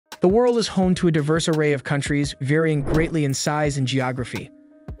The world is home to a diverse array of countries, varying greatly in size and geography.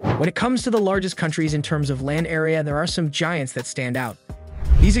 When it comes to the largest countries in terms of land area, there are some giants that stand out.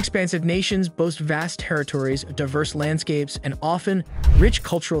 These expansive nations boast vast territories, diverse landscapes, and often rich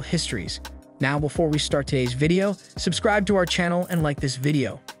cultural histories. Now, before we start today's video, subscribe to our channel and like this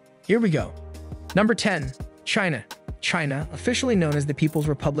video. Here we go. Number 10. China. China, officially known as the People's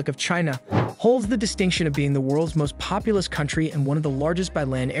Republic of China, holds the distinction of being the world's most populous country and one of the largest by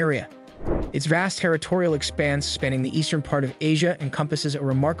land area. Its vast territorial expanse spanning the eastern part of Asia encompasses a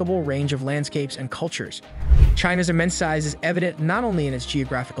remarkable range of landscapes and cultures. China's immense size is evident not only in its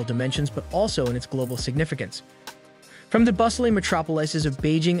geographical dimensions but also in its global significance. From the bustling metropolises of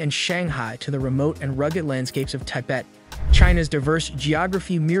Beijing and Shanghai to the remote and rugged landscapes of Tibet, China's diverse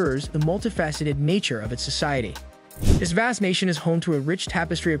geography mirrors the multifaceted nature of its society. This vast nation is home to a rich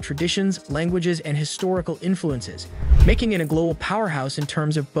tapestry of traditions, languages, and historical influences, making it a global powerhouse in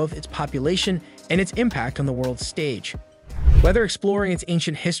terms of both its population and its impact on the world stage. Whether exploring its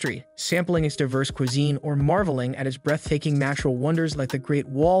ancient history, sampling its diverse cuisine, or marveling at its breathtaking natural wonders like the Great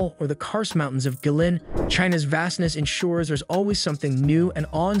Wall or the Kars Mountains of Guilin, China's vastness ensures there's always something new and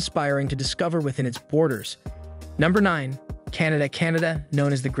awe-inspiring to discover within its borders. Number 9. Canada. Canada,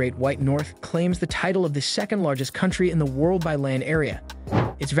 known as the Great White North, claims the title of the second largest country in the world by land area.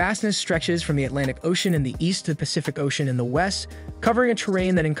 Its vastness stretches from the Atlantic Ocean in the east to the Pacific Ocean in the west, covering a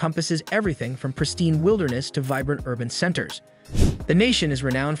terrain that encompasses everything from pristine wilderness to vibrant urban centers. The nation is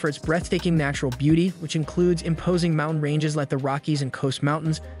renowned for its breathtaking natural beauty, which includes imposing mountain ranges like the Rockies and Coast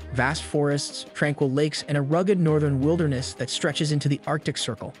Mountains, vast forests, tranquil lakes, and a rugged northern wilderness that stretches into the Arctic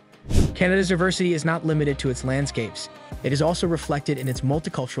Circle. Canada's diversity is not limited to its landscapes. It is also reflected in its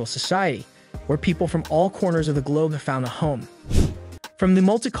multicultural society, where people from all corners of the globe have found a home. From the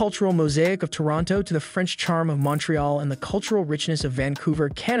multicultural mosaic of Toronto to the French charm of Montreal and the cultural richness of Vancouver,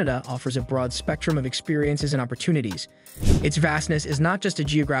 Canada offers a broad spectrum of experiences and opportunities. Its vastness is not just a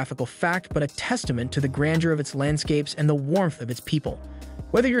geographical fact, but a testament to the grandeur of its landscapes and the warmth of its people.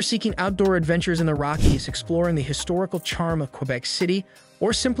 Whether you're seeking outdoor adventures in the Rockies, exploring the historical charm of Quebec City,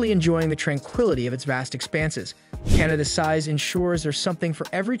 or simply enjoying the tranquility of its vast expanses, Canada's size ensures there's something for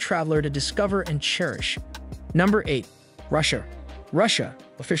every traveler to discover and cherish. Number 8. Russia. Russia,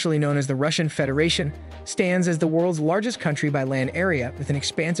 officially known as the Russian Federation, stands as the world's largest country by land area with an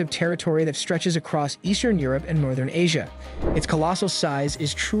expansive territory that stretches across Eastern Europe and Northern Asia. Its colossal size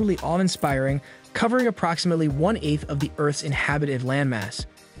is truly awe-inspiring, covering approximately 1/8 of the Earth's inhabited landmass.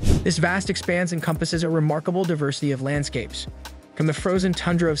 This vast expanse encompasses a remarkable diversity of landscapes, from the frozen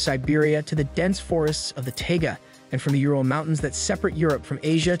tundra of Siberia to the dense forests of the taiga, and from the Ural Mountains that separate Europe from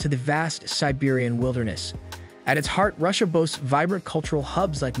Asia to the vast Siberian wilderness. At its heart, Russia boasts vibrant cultural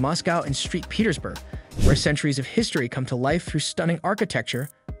hubs like Moscow and St. Petersburg, where centuries of history come to life through stunning architecture,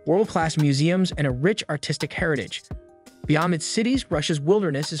 world-class museums, and a rich artistic heritage. Beyond its cities, Russia's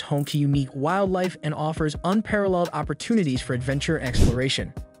wilderness is home to unique wildlife and offers unparalleled opportunities for adventure and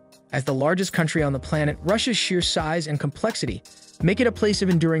exploration. As the largest country on the planet, Russia's sheer size and complexity make it a place of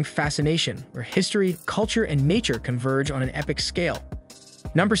enduring fascination, where history, culture, and nature converge on an epic scale.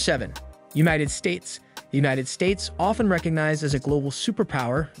 Number 7. United States. The United States, often recognized as a global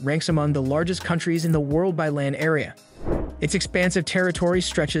superpower, ranks among the largest countries in the world by land area. Its expansive territory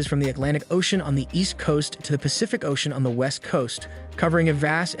stretches from the Atlantic Ocean on the east coast to the Pacific Ocean on the west coast, covering a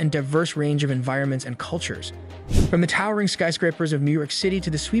vast and diverse range of environments and cultures. From the towering skyscrapers of New York City to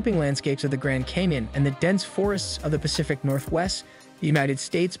the sweeping landscapes of the Grand Canyon and the dense forests of the Pacific Northwest, the United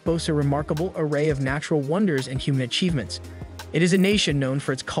States boasts a remarkable array of natural wonders and human achievements. It is a nation known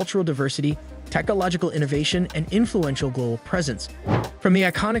for its cultural diversity, technological innovation, and influential global presence. From the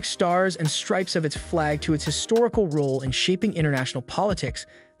iconic stars and stripes of its flag to its historical role in shaping international politics,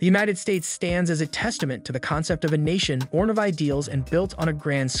 the United States stands as a testament to the concept of a nation born of ideals and built on a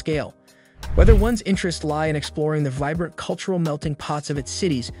grand scale. Whether one's interests lie in exploring the vibrant cultural melting pots of its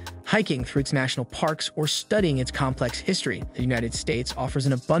cities, hiking through its national parks, or studying its complex history, the United States offers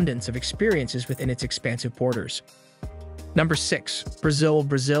an abundance of experiences within its expansive borders. Number 6. Brazil.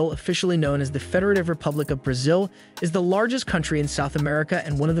 Brazil, officially known as the Federative Republic of Brazil, is the largest country in South America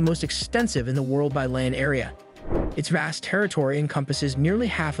and one of the most extensive in the world by land area. Its vast territory encompasses nearly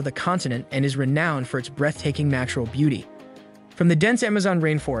half of the continent and is renowned for its breathtaking natural beauty. From the dense Amazon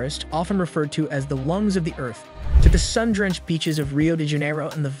rainforest, often referred to as the lungs of the earth, to the sun-drenched beaches of Rio de Janeiro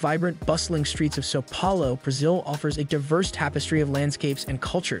and the vibrant, bustling streets of São Paulo, Brazil offers a diverse tapestry of landscapes and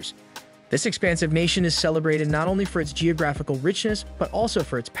cultures. This expansive nation is celebrated not only for its geographical richness, but also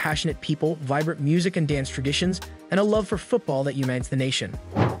for its passionate people, vibrant music and dance traditions, and a love for football that unites the nation.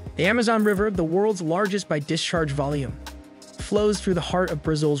 The Amazon River, the world's largest by discharge volume, flows through the heart of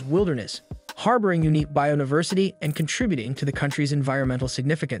Brazil's wilderness, harboring unique biodiversity and contributing to the country's environmental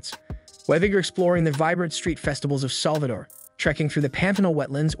significance. Whether you're exploring the vibrant street festivals of Salvador, trekking through the Pantanal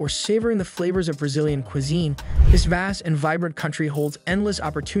wetlands, or savoring the flavors of Brazilian cuisine, this vast and vibrant country holds endless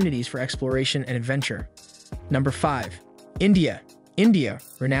opportunities for exploration and adventure. Number 5. India. India,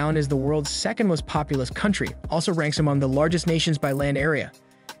 renowned as the world's second most populous country, also ranks among the largest nations by land area.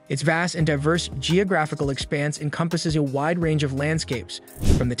 Its vast and diverse geographical expanse encompasses a wide range of landscapes,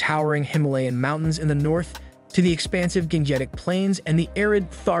 from the towering Himalayan mountains in the north to the expansive Gangetic Plains and the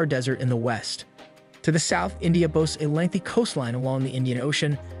arid Thar Desert in the west. To the south, India boasts a lengthy coastline along the Indian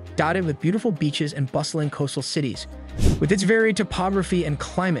Ocean, dotted with beautiful beaches and bustling coastal cities. With its varied topography and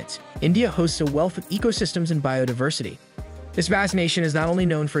climate, India hosts a wealth of ecosystems and biodiversity. This vast nation is not only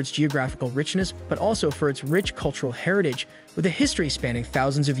known for its geographical richness, but also for its rich cultural heritage, with a history spanning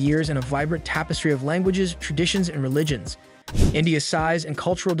thousands of years and a vibrant tapestry of languages, traditions, and religions. India's size and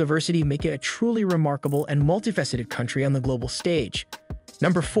cultural diversity make it a truly remarkable and multifaceted country on the global stage.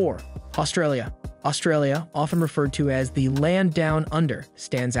 Number 4. Australia. Australia, often referred to as the Land Down Under,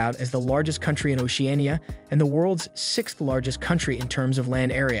 stands out as the largest country in Oceania and the world's 6th largest country in terms of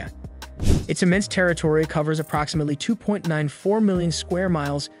land area. Its immense territory covers approximately 2.94 million square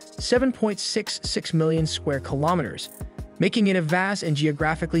miles, 7.66 million square kilometers, making it a vast and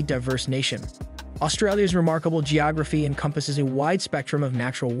geographically diverse nation. Australia's remarkable geography encompasses a wide spectrum of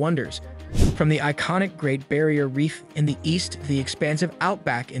natural wonders, from the iconic Great Barrier Reef in the east to the expansive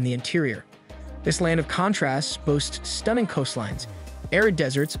outback in the interior. This land of contrasts boasts stunning coastlines, arid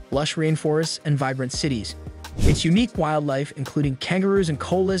deserts, lush rainforests, and vibrant cities. Its unique wildlife, including kangaroos and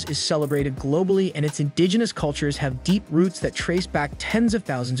koalas, is celebrated globally, and its indigenous cultures have deep roots that trace back tens of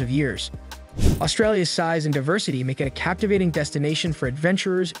thousands of years. Australia's size and diversity make it a captivating destination for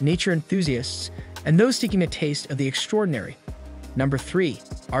adventurers, nature enthusiasts, and those seeking a taste of the extraordinary. Number 3.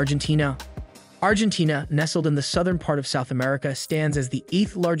 Argentina. Argentina, nestled in the southern part of South America, stands as the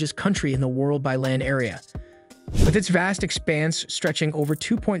 8th largest country in the world by land area. With its vast expanse stretching over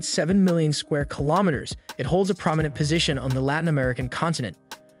 2.7 million square kilometers, it holds a prominent position on the Latin American continent.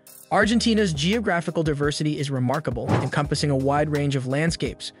 Argentina's geographical diversity is remarkable, encompassing a wide range of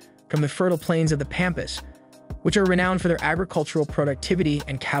landscapes, from the fertile plains of the Pampas, which are renowned for their agricultural productivity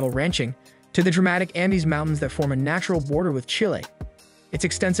and cattle ranching, to the dramatic Andes Mountains that form a natural border with Chile. Its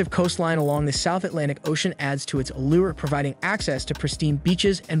extensive coastline along the South Atlantic Ocean adds to its allure, providing access to pristine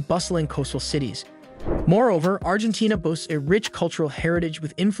beaches and bustling coastal cities. Moreover, Argentina boasts a rich cultural heritage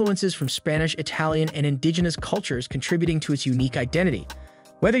with influences from Spanish, Italian, and indigenous cultures contributing to its unique identity.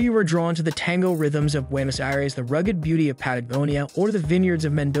 Whether you are drawn to the tango rhythms of Buenos Aires, the rugged beauty of Patagonia, or the vineyards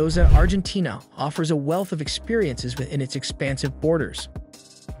of Mendoza, Argentina offers a wealth of experiences within its expansive borders.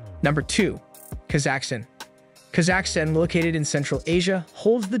 Number 2. Kazakhstan. Kazakhstan, located in Central Asia,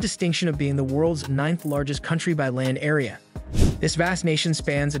 holds the distinction of being the world's 9th largest country by land area. This vast nation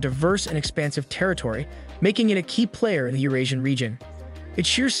spans a diverse and expansive territory, making it a key player in the Eurasian region. Its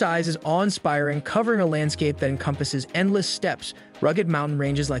sheer size is awe-inspiring, covering a landscape that encompasses endless steppes, rugged mountain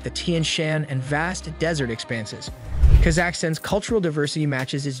ranges like the Tian Shan, and vast desert expanses. Kazakhstan's cultural diversity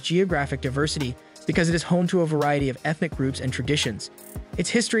matches its geographic diversity because it is home to a variety of ethnic groups and traditions. Its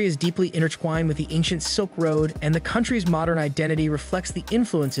history is deeply intertwined with the ancient Silk Road, and the country's modern identity reflects the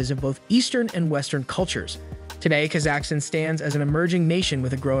influences of both Eastern and Western cultures. Today, Kazakhstan stands as an emerging nation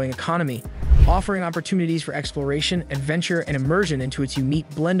with a growing economy, offering opportunities for exploration, adventure, and immersion into its unique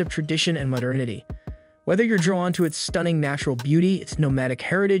blend of tradition and modernity. Whether you're drawn to its stunning natural beauty, its nomadic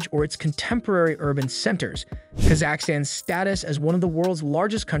heritage, or its contemporary urban centers, Kazakhstan's status as one of the world's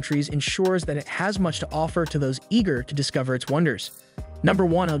largest countries ensures that it has much to offer to those eager to discover its wonders. Number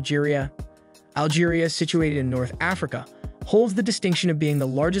 1. Algeria. Algeria, situated in North Africa, holds the distinction of being the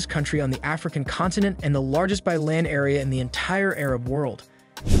largest country on the African continent and the largest by land area in the entire Arab world.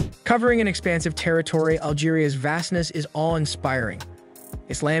 Covering an expansive territory, Algeria's vastness is awe-inspiring.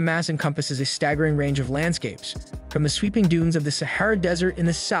 Its landmass encompasses a staggering range of landscapes, from the sweeping dunes of the Sahara Desert in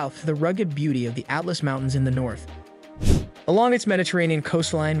the south to the rugged beauty of the Atlas Mountains in the north. Along its Mediterranean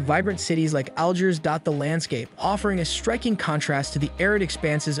coastline, vibrant cities like Algiers dot the landscape, offering a striking contrast to the arid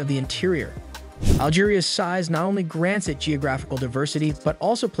expanses of the interior. Algeria's size not only grants it geographical diversity, but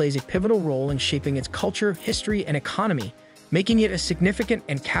also plays a pivotal role in shaping its culture, history, and economy, making it a significant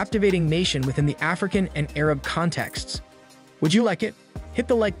and captivating nation within the African and Arab contexts. Would you like it? Hit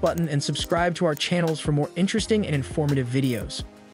the like button and subscribe to our channels for more interesting and informative videos.